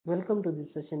Welcome to the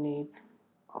session 8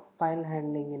 of file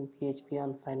handling in PHP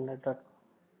on FileNet.com.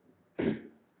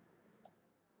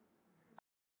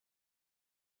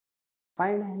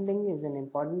 File handling is an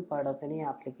important part of any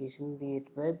application, be it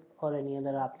web or any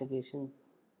other application.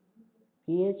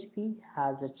 PHP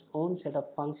has its own set of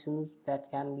functions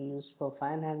that can be used for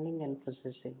file handling and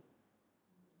processing.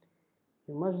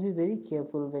 You must be very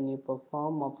careful when you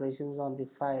perform operations on the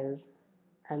files,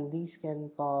 and these can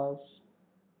cause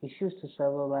issues to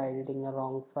server by editing a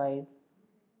wrong file,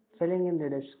 filling in the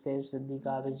disk space with the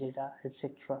garbage data,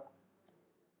 etc.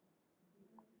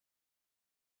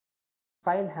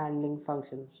 File handling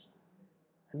functions.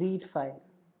 Read file.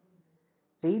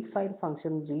 Read file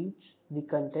function reads the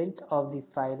content of the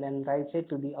file and writes it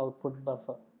to the output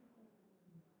buffer.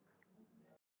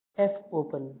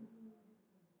 Fopen.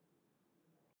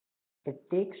 It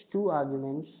takes two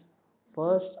arguments,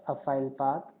 first a file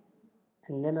path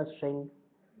and then a string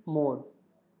mode.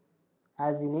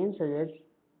 As the name suggests,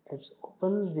 it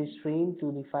opens the stream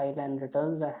to the file and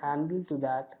returns a handle to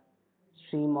that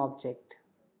stream object.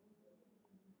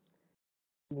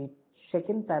 The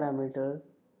second parameter,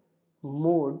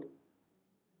 mode,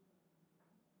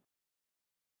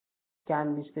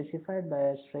 can be specified by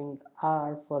a string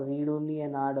R for read only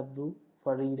and RW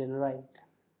for read and write.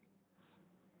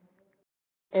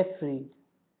 Fread,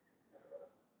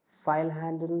 file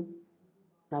handle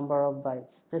number of bytes.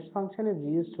 This function is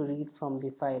used to read from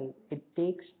the file. It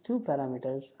takes two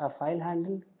parameters, a file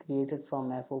handle created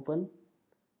from fopen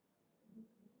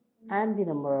and the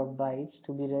number of bytes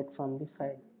to be read from the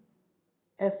file.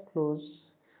 Fclose,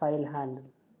 file handle.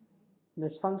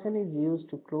 This function is used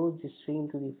to close the stream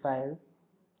to the file.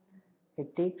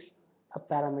 It takes a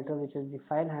parameter which is the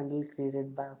file handle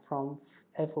created from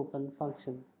fopen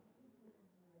function.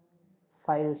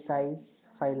 File size,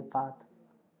 file path.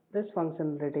 This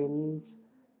function retains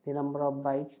the number of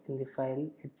bytes in the file.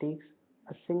 It takes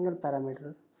a single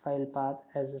parameter, file path,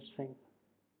 as a string.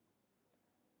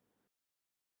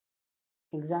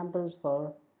 Examples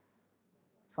for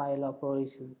file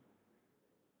operation.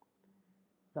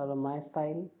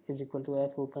 $myfile is equal to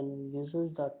fopen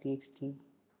users.txt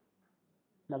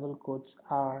double quotes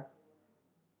r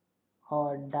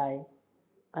or die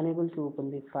unable to open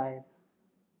the file.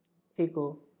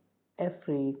 Echo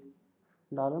fread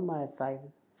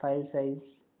 $myfile file size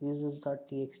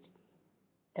users.txt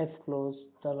fclose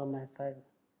 $myfile.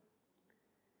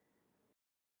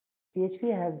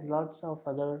 PHP has lots of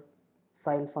other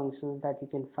file functions that you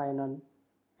can find on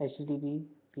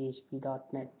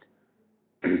http://php.net.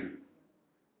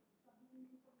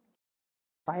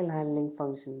 File handling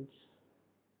functions.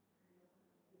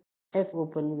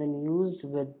 Fopen, when used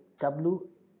with W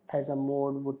as a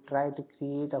mode, would try to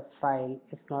create a file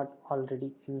if not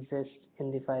already exists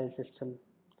in the file system.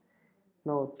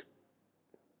 Note: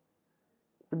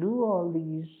 to do all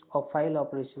these or file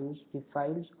operations, the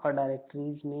files or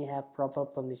directories may have proper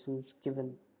permissions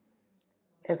given.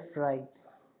 Fwrite,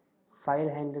 file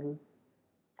handle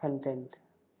content.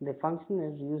 The function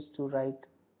is used to write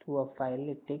to a file.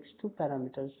 It takes two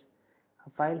parameters, a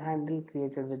file handle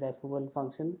created with fopen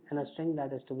function and a string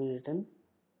that is to be written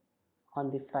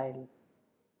on the file.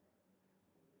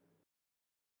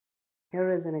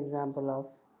 Here is an example of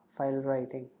file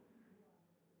writing.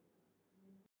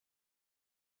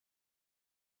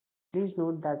 Please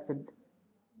note that with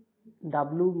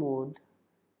W mode,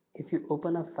 if you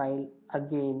open a file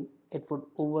again, it would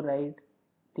override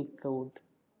the code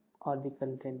or the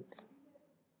content.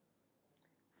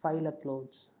 File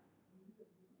uploads.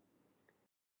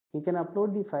 You can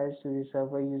upload the files to the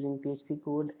server using PHP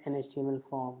code and HTML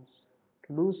forms.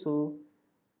 To do so,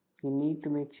 you need to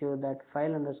make sure that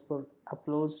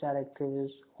file_uploads directory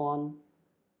is on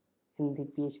in the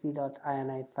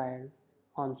php.ini file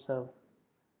on server.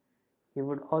 You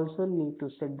would also need to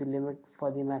set the limit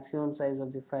for the maximum size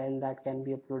of the file that can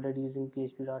be uploaded using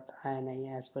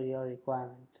php.ini as per your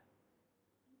requirement.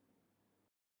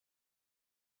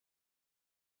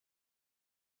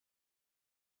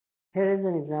 Here is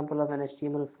an example of an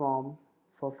HTML form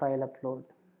for file upload.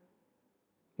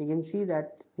 You can see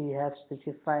that we have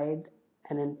specified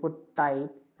an input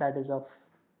type, that is of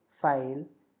file,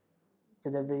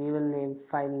 with a variable name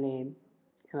file name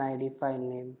and ID file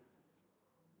name.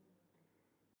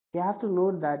 You have to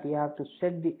note that you have to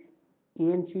set the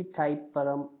enc type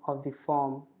param of the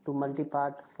form to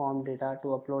multipart form data to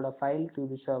upload a file to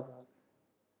the server.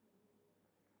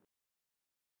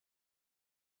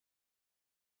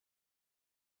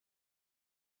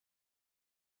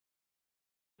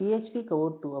 PHP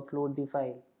code to upload the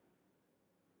file.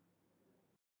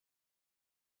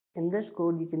 In this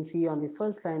code, you can see on the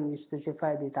first line, we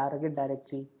specify the target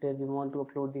directory where we want to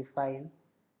upload the file.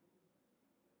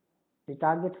 The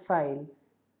target file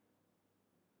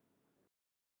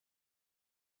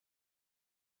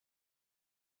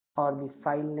or the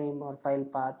file name or file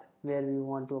path where we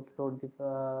want to upload the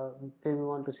where we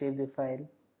want to save the file.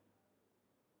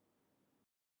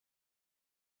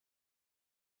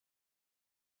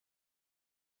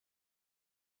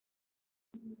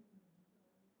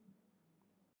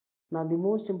 Now the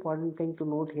most important thing to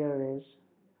note here is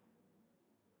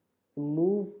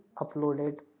move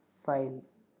uploaded file.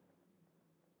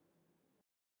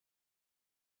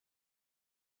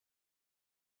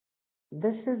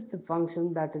 This is the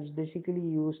function that is basically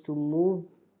used to move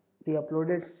the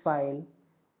uploaded file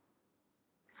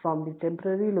from the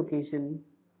temporary location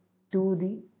to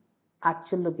the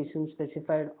actual location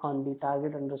specified on the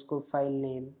target underscore file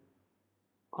name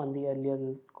on the earlier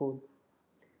code.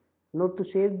 Note, to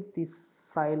save the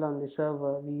file on the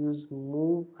server, we use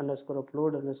move underscore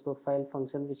upload underscore file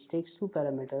function, which takes two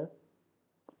parameters: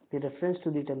 the reference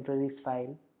to the temporary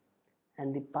file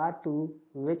and the path to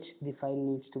which the file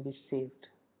needs to be saved.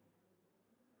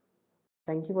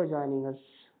 Thank you for joining us.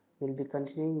 We'll be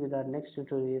continuing with our next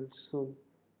tutorial soon.